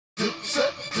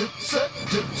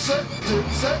Dipset,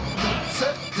 Dipset,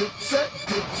 Dipset, Dipset,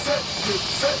 Dipset,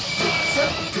 Dipset,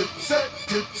 Dipset, Dipset,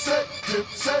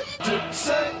 Dipset,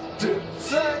 Dipset,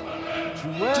 Dipset,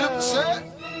 Dipset,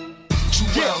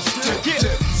 Juelz,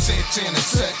 Dip, Santana,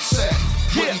 set,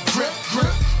 Woody, grip,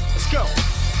 let's go.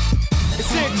 It's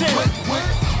Santana.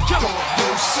 Come on.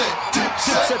 Dipset,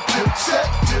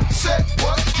 Dipset,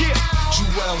 what? Yeah.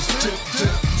 Juelz, Dip,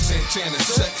 Santana,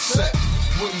 set,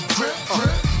 Woody, grip,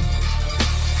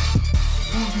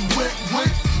 who you with,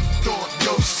 thought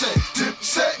yo set,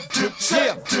 Dipset,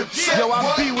 Yo, I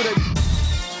be with it.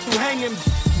 Through hanging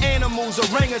animals,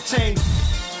 orangutans.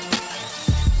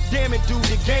 Damn it, dude,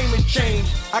 the game has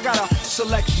changed. I got a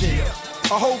selection,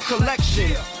 a whole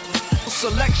collection, of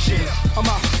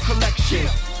my collection.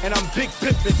 And I'm big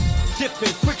pimpin',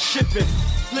 dipping, quick shipping.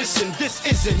 Listen, this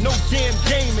isn't no damn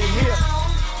game in here.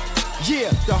 Yeah,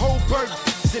 the whole bird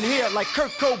is in here like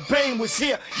Kurt Cobain was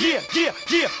here. Yeah.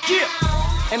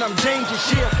 And I'm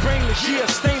dangerous, yeah, brainless, yeah,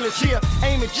 stainless, yeah,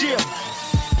 aim it, yeah.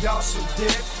 Y'all so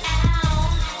dead.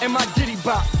 And my ditty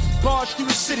bop, barge through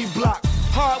the city block.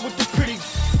 Hard with the pretty,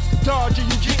 dodger,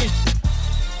 you getting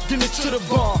then it's to the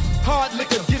bar. Hard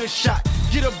liquor, get a shot.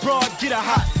 Get a broad, get a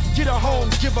hot. Get a home,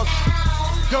 give a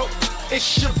go.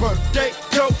 It's your birthday,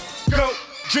 go.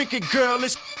 Drink it, girl,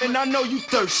 it's and I know you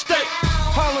thirsty.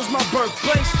 Harlem's my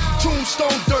birthplace,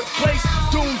 Tombstone, dirt place.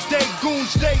 Doomsday,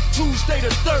 Goonsday, Tuesday to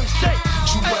Thursday.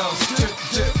 Juelz, Dip,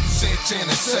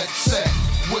 Santana, set,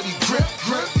 Woody, grip,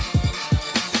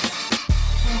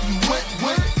 who you with,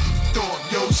 thought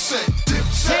yo set,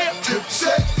 Dipset,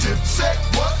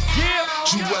 what? Yeah.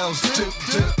 Juelz, Dip,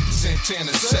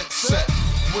 Santana, set,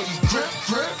 Woody, grip,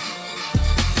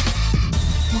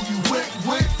 who you with,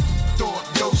 thought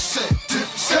yo set,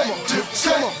 Dipset,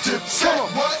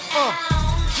 what?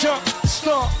 Jump,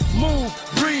 start, move,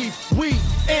 breathe, we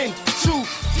in too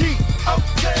deep,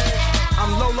 okay.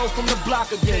 I'm Lolo from the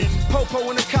block again, Popo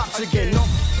and the cops again, no,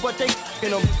 but they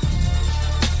in them,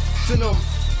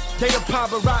 they the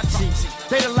paparazzi,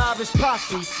 they the livest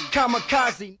posse,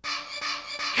 kamikaze,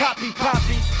 copy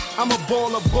poppy, I'm a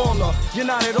baller, you're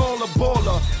not at all a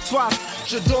baller, swap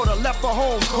your daughter, left her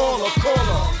home, call her,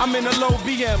 I'm in a low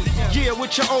BM, yeah,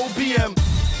 with your OBM.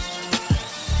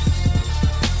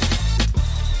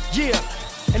 Yeah,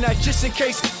 and that's just in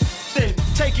case, then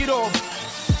take it off.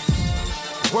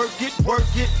 Work it,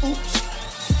 oops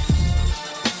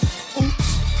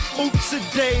a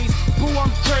days, boo I'm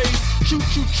crazed,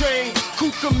 choo-choo train,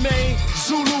 Kuka Main,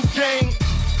 Zulu gang.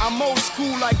 I'm old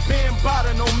school like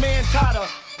Bambada, no man tata,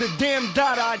 the damn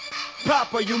dada,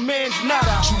 Papa, you man's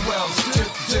nada. Juelz,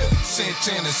 Dip,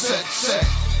 Santana, set,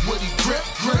 Woody, grip,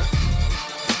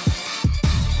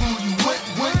 who you with,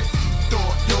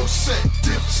 thought yo set,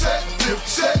 Dipset,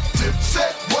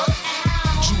 what?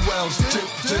 Juelz, Dip,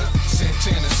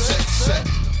 Santana, set,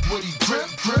 Woody, grip,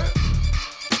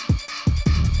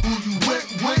 who you with,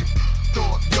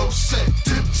 thought yo set,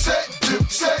 Dipset,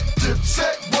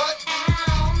 what?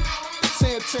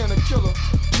 Santana killer,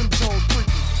 Jim Jones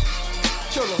freaky,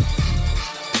 killer.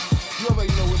 You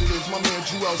already know what it is, my man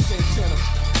Juelz Santana.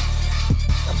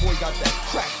 That boy got that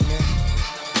crack, man.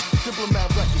 Diplomat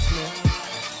Records, man.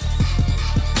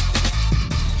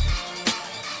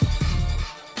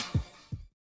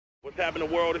 What's happening,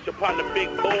 world? It's your partner, Big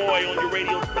Boy, on your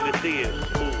radio. And this is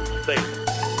Smooth Sailing.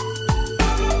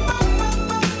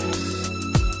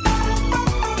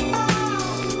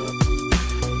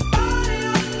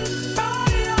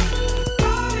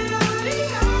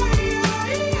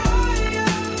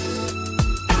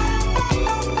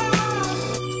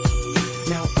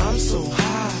 Now I'm so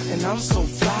high and I'm so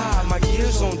fly. My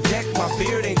gears on deck, my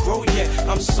beard ain't grow yet.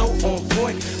 I'm so on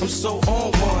point, I'm so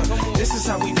on one. This is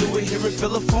how we do it here in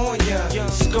California.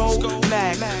 Scope,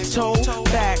 Mac, toe,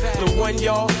 back. The one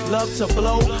y'all love to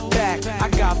blow back. I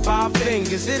got 5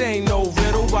 fingers, it ain't no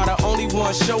riddle. Why the only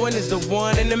one showing is the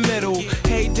one in the middle.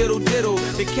 Hey diddle diddle,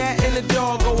 the cat and the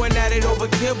dog going at it over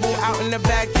kibble out in the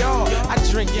backyard. I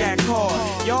drink yak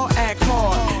hard, y'all act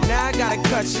hard. Now I gotta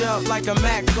cut you up like a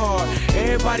Mac card.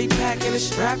 Everybody packing a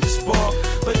strap to spark,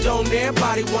 but don't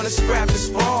everybody wanna scrap the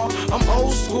spar. I'm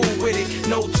old school with it,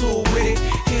 no tool with it.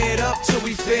 Head up till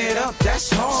we fed up, that's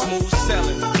hard. Smooth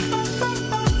selling.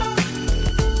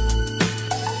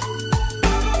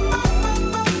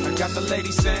 I got the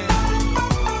lady saying,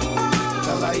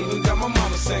 hell, I even got my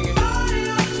mama singing.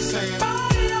 She's saying,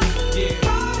 yeah.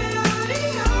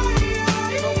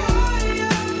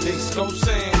 Big Scope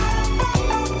saying,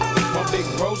 my big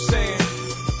bro saying,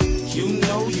 you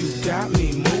know you got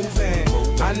me moving.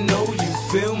 I know you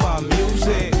feel my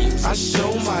music. I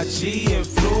show my G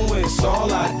influence.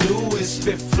 All I do is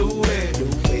spit fluid.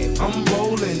 I'm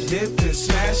rolling, dipping,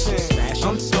 smashing.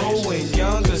 I'm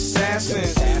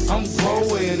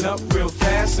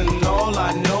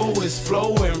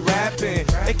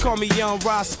call me young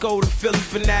Roscoe, the Philly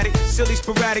fanatic. Silly,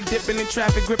 sporadic, dipping in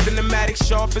traffic, gripping the matic,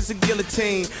 sharp as a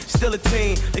guillotine. Still a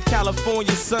teen, the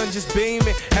California sun just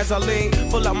beaming as I lean.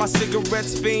 Pull out my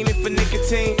cigarettes, fiending for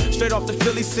nicotine. Straight off the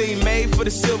Philly scene, made for the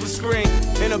silver screen.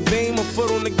 In a beam, a foot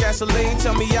on the gasoline.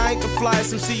 Tell me I ain't the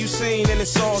flyest MC you seen, and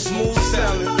it's all smooth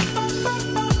sailing.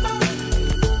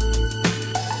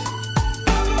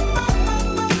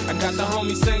 I got the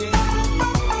homies singing.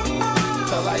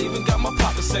 Hell, I even got my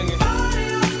papa singing.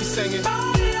 He singing,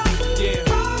 yeah.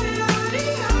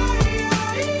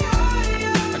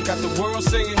 I got the world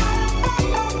singing.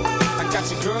 I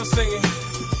got your girl singing.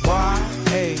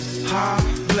 Y-A, high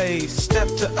blaze. Step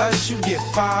to us, you get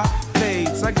 5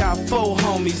 fades. I got 4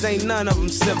 homies, ain't none of them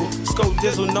civil. Scope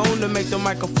dizzle, known to make the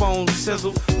microphone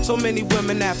sizzle. So many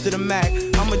women after the Mac,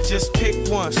 I'ma just pick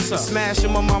one.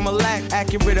 Smashing my mama lack,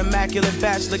 accurate, immaculate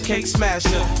bachelor cake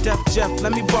smasher. Def Jeff,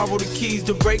 let me borrow the keys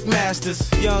to break masters.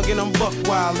 Young and I'm buck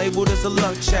wild, labeled as a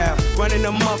luck child. Running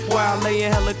them up while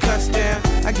laying hella cuts down.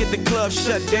 I get the club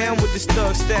shut down with this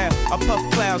thug style. I puff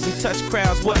clouds and touch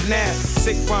crowds, what now?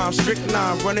 Sick rhyme,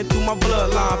 strychnine, running through my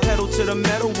bloodline. Pedal to the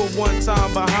metal with one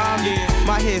time behind me.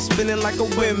 My head spinning like a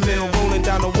windmill, rolling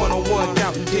down the 101,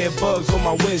 counting dead bugs on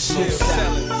my windshield.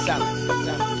 Salin.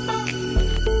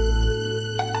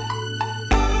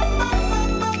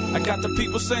 I got the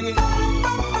people singing.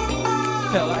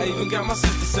 Hell, I even got my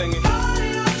sister singing.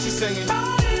 She singing,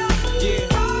 yeah.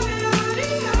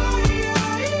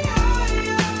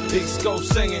 Big Scope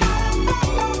singing.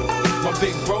 My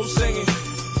big bro singing.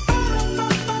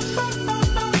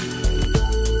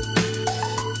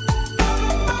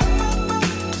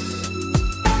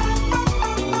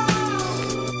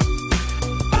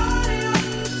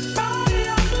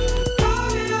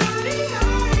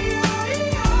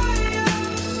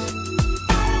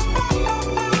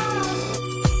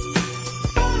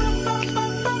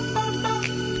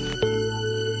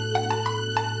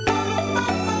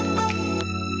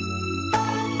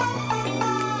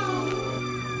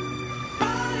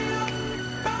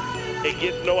 It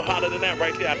gets no hotter than that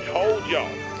right there. I told y'all.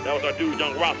 That was our dude,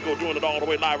 Young Roscoe, doing it all the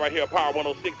way live right here at Power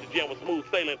 106. The jam with Smooth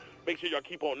Salin. Make sure y'all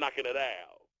keep on knocking it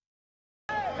out.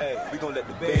 Hey, we gonna let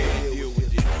the band deal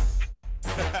with this.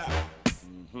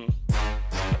 In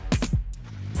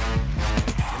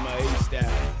my age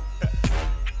style.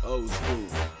 Old school.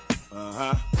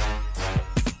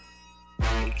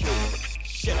 Okay,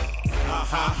 shut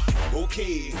up.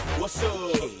 Okay, what's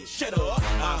up? Shut up.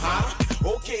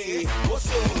 Okay,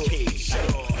 what's up? Okay,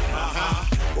 shut up.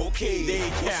 Okay,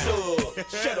 what's up?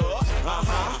 Shut up.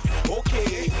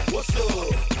 Okay, what's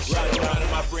up? Riding around in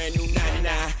my brand new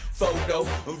 99 photo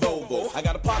Volvo. I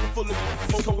got a pocket full of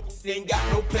coke, ain't got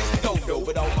no place to go though.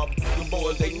 But all my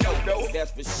boys, they know though.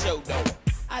 That's for sure though.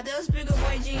 Are those bigger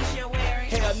boy jeans you're wearing?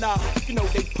 Hell nah, you know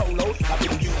they polo. I've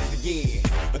been used again,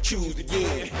 accused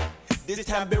again. This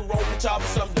time been wrong for chopping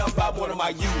something done by one of my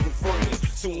usual friends.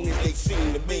 Soon as they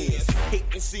seen the mess,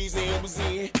 hating season was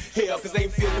in. Hell, cause they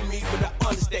ain't feeling me, but I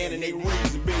understand and they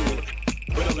reason being.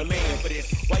 But I'm the man for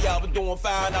this. While y'all was doing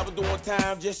fine, I was doing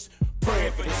time, just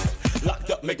praying for this. Locked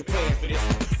up, make a plan for this.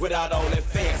 Without all that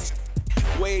fancy.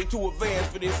 Way too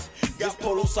advanced for this. Got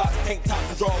polo socks, tank tops,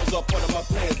 and drawers up under my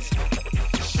pants.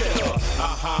 Shut up,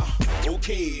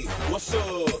 okay, what's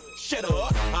up? Shut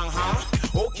up,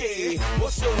 okay,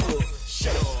 what's up?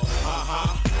 Shut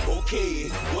up, okay,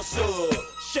 what's up?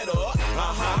 Shut up,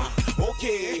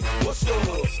 okay, what's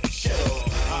up? Shut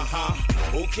up,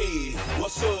 okay,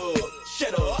 what's up?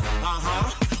 Shut up,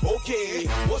 okay,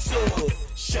 what's up?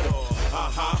 Shut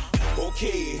up,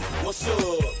 okay, what's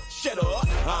up? Shut up,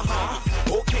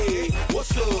 okay,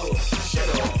 what's up? Shut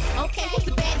up. Okay, what's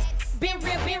the baddest? Been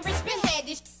real, been rich, been had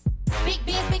this. Big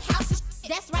bands, big houses.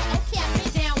 That's right, okay, I've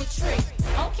been down with Trick.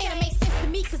 Okay, that makes sense to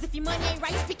me, cause if your money ain't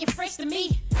right, you speaking fresh to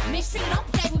me. Miss Trick, don't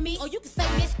play with me, or you can say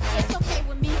Miss, it's okay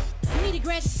with me. You need a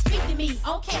grand, speak to me.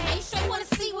 Okay, man, you sure you wanna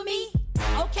see with me?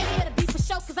 Okay, you better be for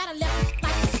sure, cause I done left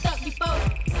like you stuck before.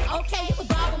 Okay, you can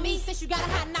ball with me, since you got a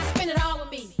hot and I spend it all with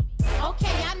me.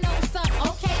 Okay, I know what's up,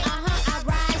 okay, I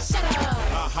ride, shut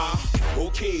up.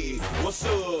 Okay, what's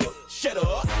up? Shut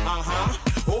up,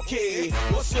 okay,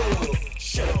 what's up?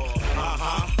 Shut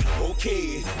up,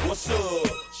 okay, what's up?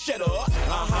 Shut up,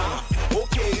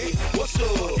 okay, what's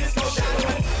up? This goes down to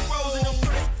the rose and them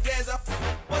pretty up.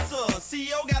 What's up?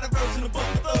 CEO got a verse in the book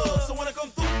of thugs. So when I come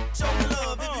through, show me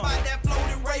love. If you got that flow,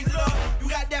 then raise it up. You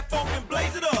got that funk and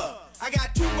blaze it up. I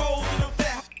got 2 rolls in them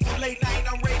fat. Late night,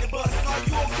 I'm ready to bust. Are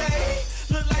you okay?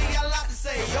 Look like you got a lot to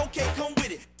say. Okay, come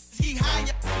with it. He high,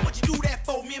 what you do that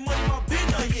for? Me and money, my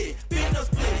business, yeah. Business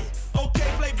split it. Okay,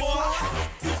 playboy.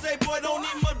 You say, boy, don't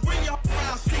need much, bring your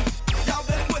around, see. Y'all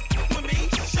better quit with me.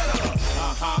 Shut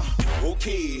up.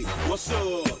 Okay, what's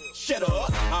up? Shut up.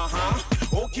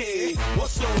 Okay,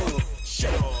 what's up?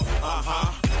 Shut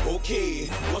up. Okay,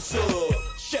 what's up?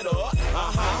 Shut up.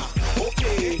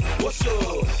 Okay, what's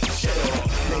up? Shut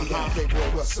up. Hey, boy,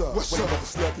 what's up? What's up with the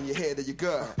slug in your head or your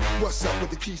gun? What's up with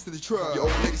the keys to the truck? Your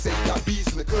old lady say you got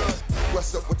bees in the club.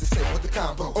 What's up with the safe with the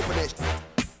combo? Open that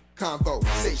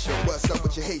conversation. What's up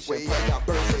with your Haitian? I got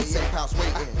birds in the same house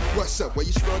waiting. What's up? Where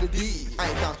you store the D? I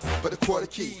ain't count but a quarter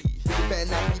key. You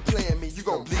better not be playing me. You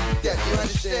gon' bleed that. You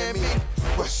understand me?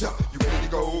 What's up? You ready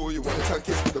to go? You wanna tongue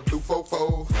kiss with a blue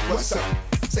fofo? What's up?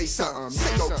 Say something.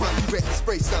 Say go pump. You ready to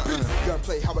spray something?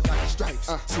 Gunplay how I got the stripes.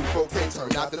 2-4K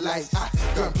turn out the lights.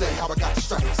 Gunplay how I got the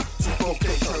stripes.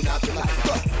 2-4K turn out the lights.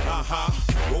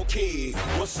 Okay,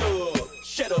 what's up?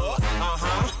 Shut up.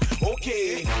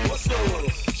 Okay, what's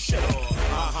up? Shut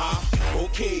up.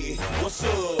 Okay, what's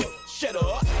up? Shut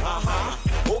up.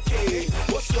 Okay,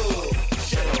 what's up?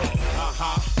 Shut up.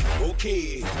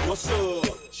 Okay, what's up?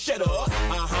 Shut up.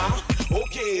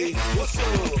 Okay, what's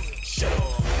up? Shut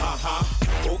up.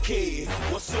 Okay,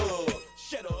 what's up?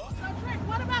 Shut up.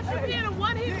 What about you being a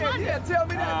one-hit wonder? Yeah, tell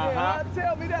me that, man.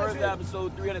 Tell me that. First album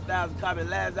sold 300,000 copies.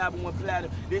 Last album went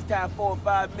platinum. This time 4 or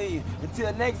 5 million.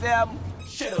 Until next album,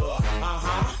 shut up.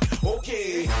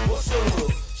 Okay, what's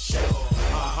up? Shut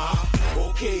up.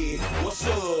 Okay, what's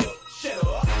up? Shut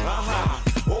up.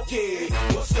 Okay,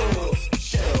 what's up?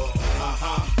 Shut up.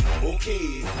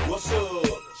 Okay, what's up?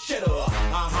 Shut up.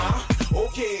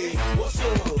 Okay, what's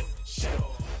up? Shut up.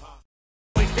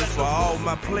 For all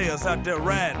my players out there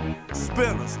riding,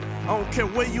 spinners. I don't care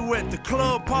where you at, the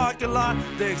club, parking lot,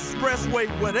 the expressway,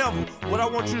 whatever. What I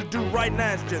want you to do right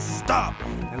now is just stop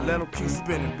and let them keep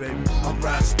spinning, baby. I'm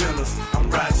riding spinners, I'm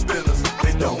riding spinners,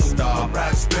 they don't stop. I'm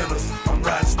riding spinners, I'm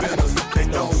riding spinners, they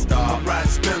don't stop. I'm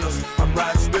riding spinners, I'm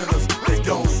riding spinners, they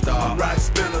don't stop. I'm riding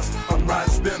spinners, I'm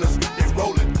riding spinners, they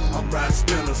rolling. I'm riding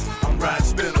spinners, I'm riding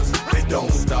spinners, they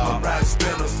don't stop. I'm riding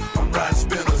spinners, I'm riding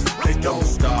spinners, they don't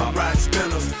stop. I'm riding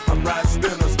spinners, I'm riding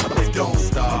spinners, they don't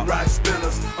stop. I'm riding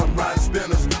spinners, I'm riding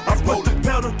spinners, I roll the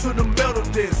pedal to the metal,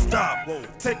 then stop.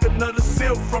 Take another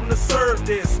sip from the serve,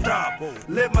 then stop.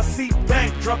 Let my seat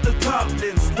back, drop the top,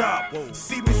 then stop.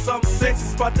 See me something sexy,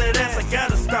 spot that ass, I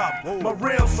gotta stop. My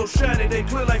rims so shiny, they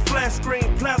clear like flash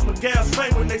screen plasma. Gas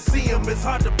fame when they see them, it's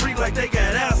hard to breathe like they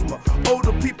got asthma.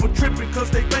 Older people tripping cause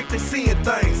they think they seeing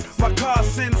things. My car's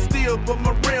sitting still, but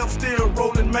my rims still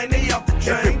rolling, man, they out the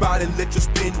chain. Everybody let your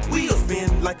spin wheels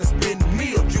spin like a spin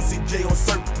meal. Juicy J on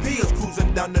certain pills,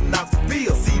 cruising down the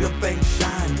Knoxville. See them things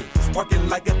shining, sparking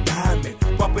like a diamond,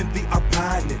 bumping the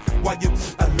opinion while you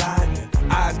aligning.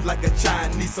 Eyes like a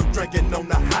Chinese, I'm drinking on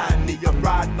the high knee. I'm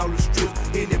riding all the strips,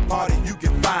 any party you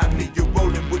can find me. You're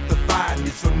rolling with the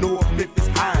finest, so North Memphis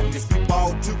highness. We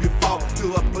ball till we fall,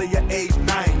 till a player age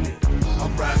 90.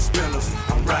 I'm riding spinners,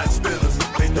 I'm riding spinners,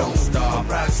 they don't stop. I'm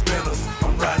riding spinners,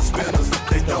 I'm riding spinners,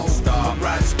 they don't stop. I'm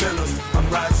riding spinners, I'm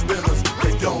riding spinners,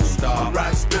 they don't stop. I'm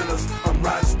riding spinners, I'm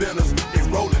riding spinners, they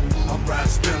rolling. I'm riding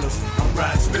spinners, I'm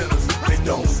riding spinners, they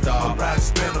don't stop. I'm riding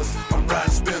spinners, I'm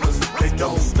riding spinners, they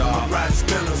don't stop. I'm riding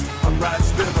spinners, I'm riding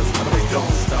spinners, they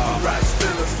don't stop. I'm riding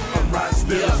spinners, I'm riding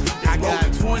spinners. I got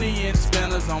 20-inch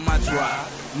spinners on my drive.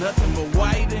 Nothing but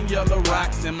white and yellow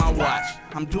rocks in my watch.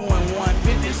 I'm doing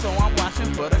 150, so I'm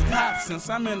watching for the cops. Since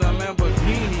I'm in a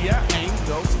Lamborghini, I ain't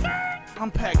ghost.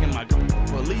 I'm packing my gun,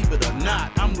 believe it or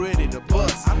not, I'm ready to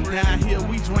bust. Down here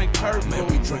we drink purple, man,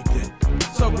 we drink it.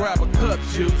 So grab a cup,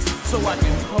 juice, so I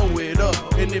can pull it up.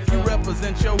 And if you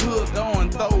represent your hood, go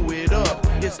and throw it up.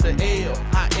 It's the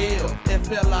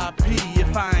L-I-L-F-L-I-P.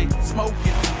 If I ain't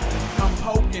smoking, I'm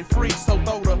poking free. So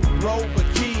throw the rover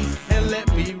keys and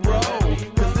let me roll.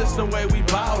 Cause this the way we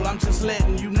ball, I'm just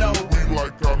letting you know. We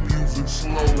like our music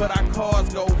slow, but our cars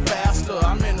go faster.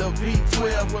 I'm in the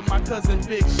V12 with my cousin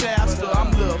Big Shasta.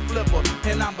 I'm Lil Flipper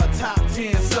and I'm a top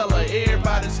 10 seller.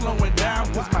 Everybody slowing down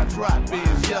cause my drop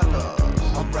is yellow.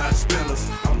 I'm riding spinners,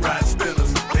 I'm riding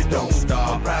spinners, they don't stop.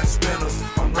 I'm riding spinners,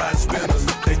 I'm riding spinners,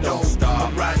 they don't stop.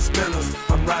 I'm riding spinners,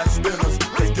 I'm riding spinners,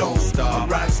 they don't stop. I'm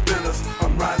riding spinners,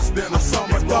 I'm riding spinners. I saw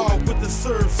my dog with the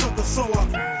serve, sucker, so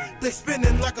they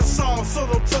spinning like a song, so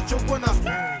don't touch it when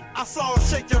I saw her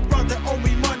shake your brother, owe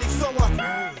me money, so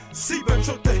I see but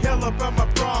took the hell up out my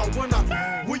bra.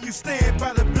 When you stand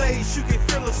by the blaze, you can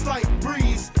feel a slight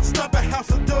breeze. Stop a house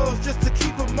of doves just to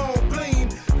keep them all gleam.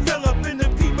 Fell up in the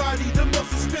Peabody, the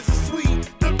most expensive suite.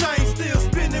 The thing still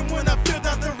spinning when I filled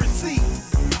out the receipt.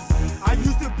 I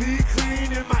used to be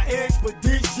clean in my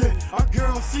expedition. A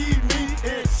girl see me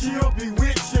and she'll be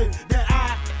wishing that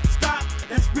I stop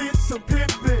and spit some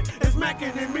pimpin'. It's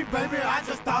macking in me, baby, I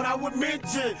just thought I would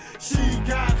mention. She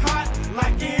got hot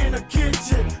like in a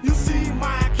kitchen. You see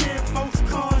my kinfolk's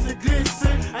cars and glisten.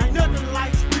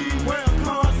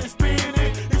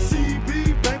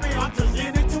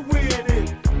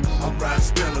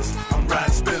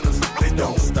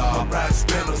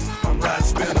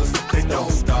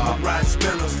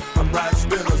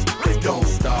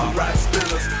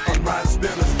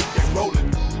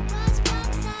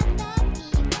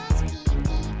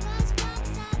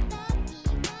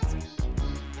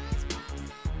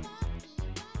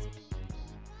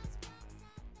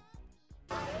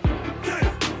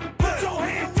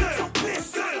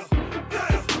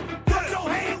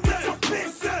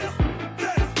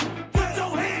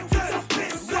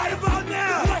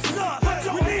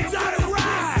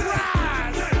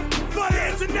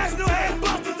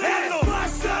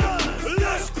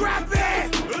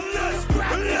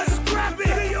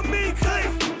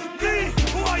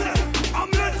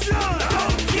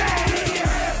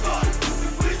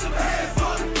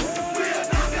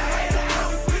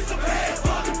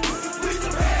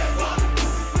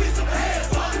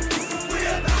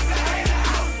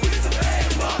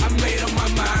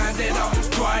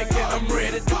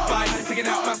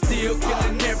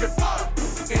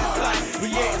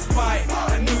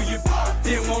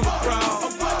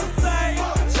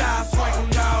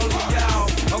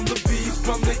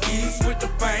 with the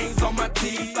fangs on my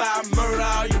teeth. I murder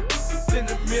all you in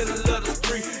the middle of the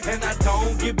street. And I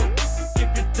don't give a if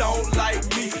you don't like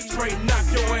me. Straight knock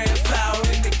your ass out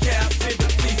in the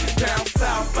captivity. Down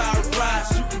south I ride,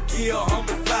 shoot and kill,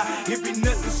 homicide. It be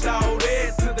nothing short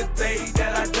head to the day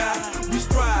that I die. We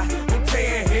strive on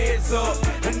tearing heads up,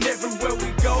 and everywhere we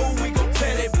go, we gon'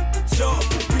 tear that bitch up.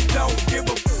 We don't give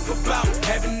a fuck about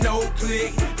having no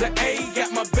click. The A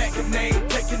got my back and they ain't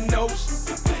taking no shit.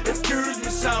 Excuse me,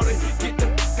 shawty, get the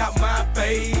fuck out my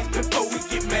face before we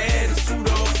get mad and shoot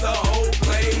up the whole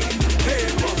place.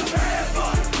 Head fuck.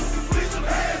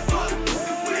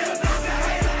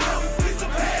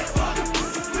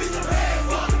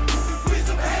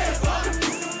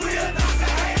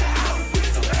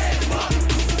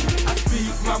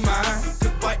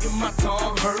 In my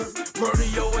tongue hurt, murder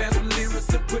your ass with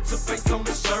lyrics and put your face on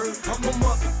the shirt. I'm a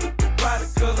mother rider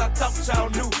cause I thought y'all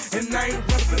knew, and I ain't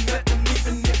running for nothing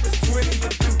even if it's 20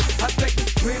 of you. I think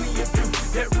there's plenty of you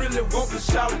that really want to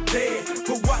shout it dead.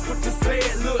 But watch what you said,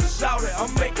 little shout it, I'm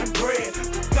making bread.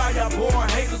 All y'all born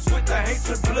haters with the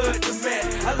hatred blood to mad.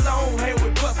 I long hair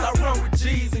with bust, I run with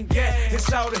G's and gas. And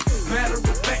shout it, matter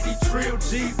of fact, these trill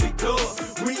G's be thugs.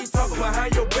 We ain't talking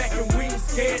behind your back and we ain't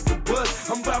scared to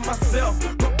bust. I'm by myself,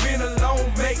 but being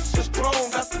alone makes you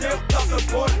strong. I stepped up the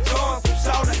boy John, so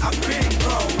shout it, I've been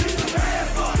grown. We some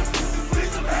bad bucks, we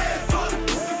some bad bucks.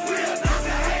 We'll knock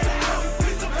the hater out.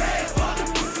 We some bad bucks,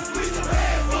 we some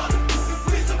bad bucks.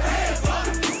 We some bad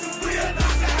bucks, we'll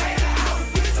knock the hater out.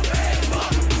 We some bad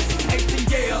bucks.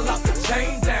 ATL off the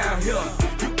chain down here.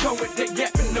 You come with that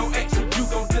yapping, no action, you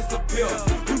gon' disappear.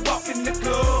 We walk in the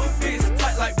club, it's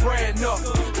tight like brand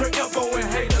knuckle. Drink elbow and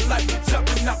hater like we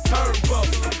jumping out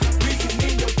turnbuckle. Beating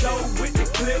in your door with the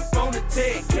clip on the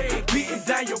tech. Beating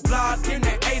down your block in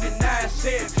that 89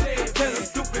 Chevy. Tell them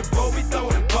stupid boy we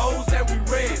throwing bows and we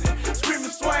ready.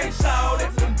 Screaming swing, shout,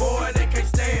 that's them boy they can't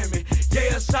stand me.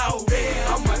 Yeah, shout,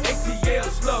 yeah, I'm an ATL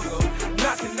slugger.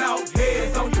 Knocking out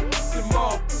heads on you f***ing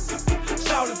motherfuckers.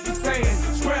 Shout if you saying,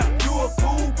 scrap, you a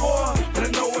cool boy. But I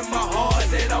know in my heart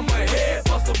that I'm a head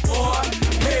buster boy.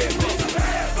 Head buster.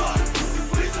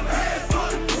 We some bad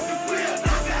bucks. We'll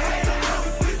knock the hater out.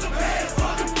 We some bad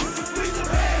bucks. We some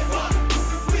bad bucks.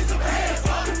 We some bad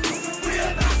bucks.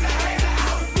 We'll knock the hater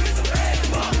out. We some bad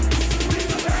bucks. We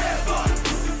some bad bucks.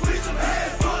 We some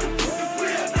bad bucks.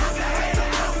 We'll knock the hater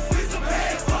out. We some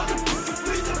bad bucks.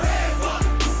 We some bad bucks.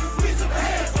 We some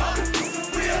bad bucks.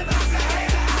 We'll knock the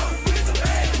hater out. We some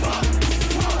bad bucks.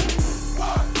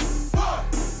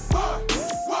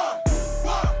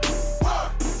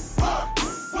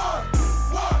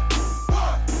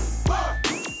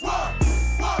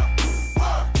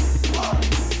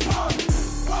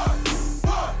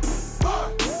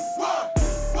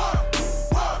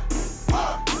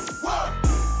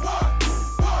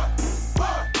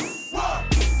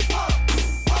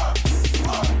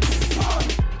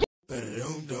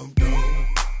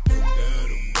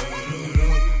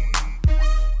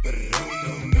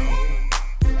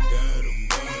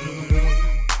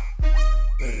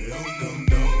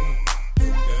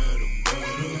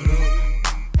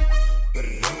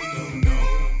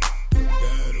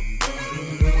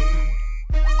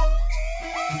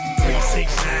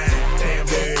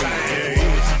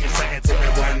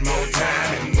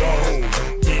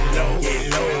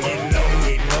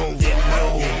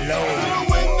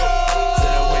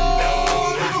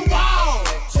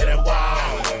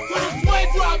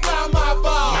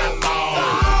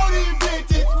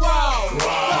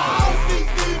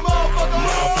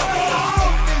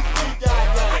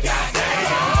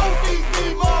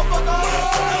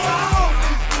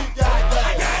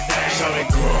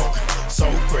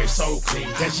 So clean,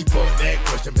 can she put that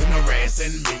question been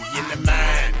harassing me in the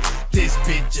mind? This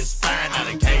bitch is fine, I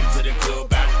done came to the club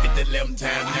about 50-11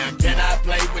 times now. Can I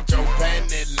play with your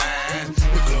panty line?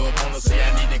 The club wanna say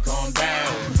I need to calm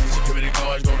down. Security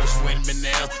guards gonna swing me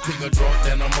now. Think a drunk,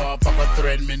 then a motherfucker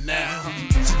threaten me now.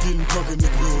 She getting drunk in the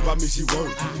club, I mean she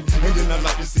working. And then I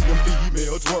like to see them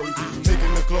females twerking.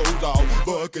 Taking the clothes off,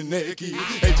 bucking naked.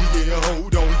 ATL,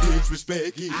 hold on,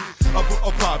 disrespect it.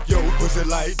 I pop your pussy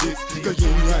like this. Cause you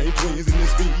ain't twins in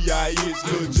this B.I.H.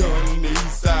 Lil John and the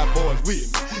East Side boys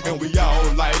with me. And we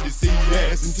all like to see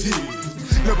ass and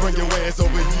titties. Now bring your ass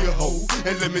over here, ho,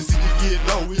 and let me see you get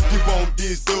low. If you want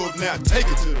this dub, now take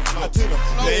it to the floor.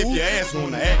 Now if your ass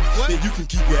wanna act, then you can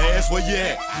keep your ass where you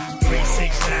at.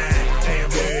 369, damn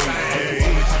good, hey.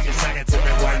 You can suck it to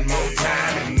me one more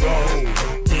time and roll.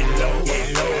 Get low,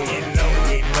 get low, get low,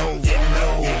 get low, get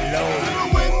low, get low. To the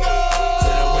window, to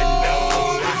the window,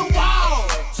 to the wall,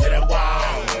 to the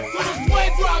wall. To the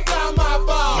sweat drop down my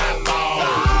ball, my ball.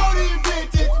 All these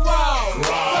bitches raw,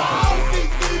 raw. All these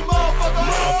motherfuckers.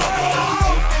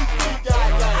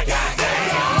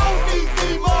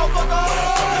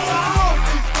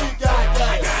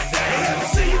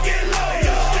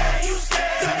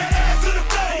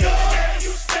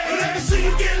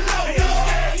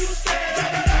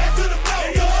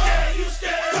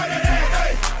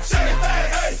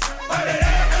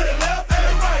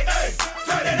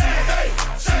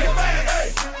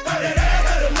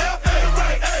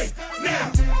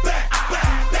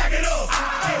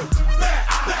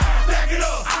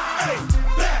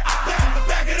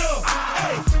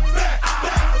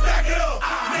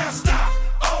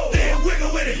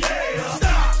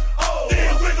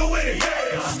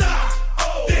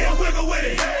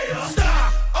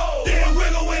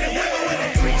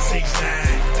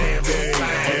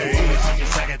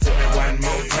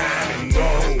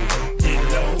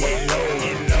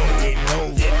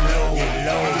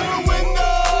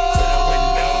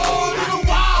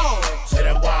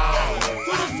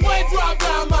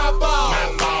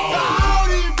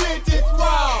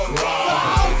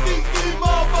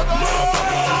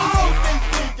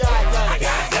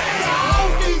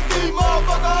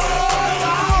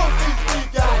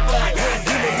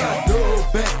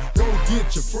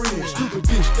 with your friends. Stupid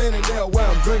bitch standing there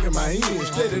while I'm drinking my hand.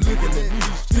 Steady looking at me,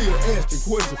 still asking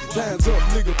questions. Time's up,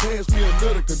 nigga, pass me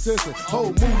another contestant.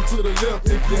 Whole move to the left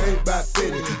if you ain't about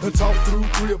 50. Done talk through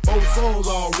 3 or 4 songs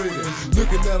already.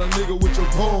 Looking at a nigga with your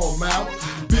palm out.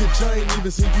 Bitch, I ain't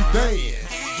even seen you dance.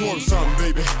 Work something,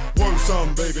 baby. Work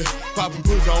something, baby. Poppin'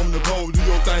 pussy on the pole, do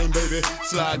your thing, baby.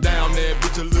 Slide down there,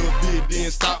 bitch, a little bit,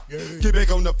 then stop. Get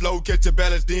back on the floor, catch your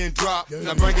balance, then drop.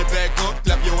 Now bring it back up,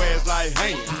 clap your ass like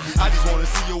hands. I just wanna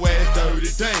see your ass dirty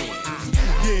dance.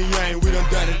 Yeah, we done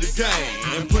done it again.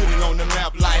 And put it on the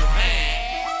map like,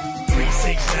 hey.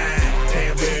 369,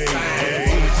 damn, hey,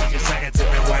 hey. Just suck it to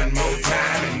me one more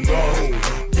time and go.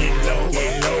 Get low,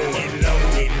 get low, get low,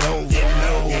 get low, get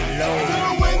low, get low. To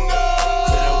the window,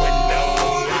 to the window,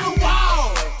 to the wall,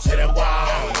 to the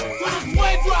wall. To the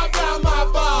sweat drop down my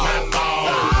ball. My ball.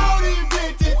 All these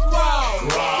bitches raw.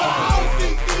 Raw. All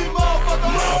these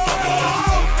motherfuckers.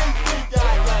 All these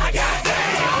guys. I got that.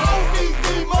 All these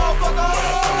motherfuckers.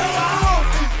 All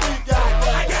these guys.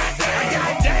 I got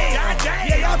that.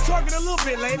 Yeah, y'all talking a little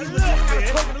bit, ladies. I'm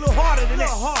talking a little harder than that.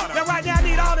 Now right now I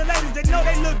need all the ladies that know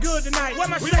they look good tonight. What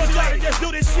my we gonna try to just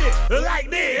do this shit like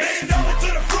this.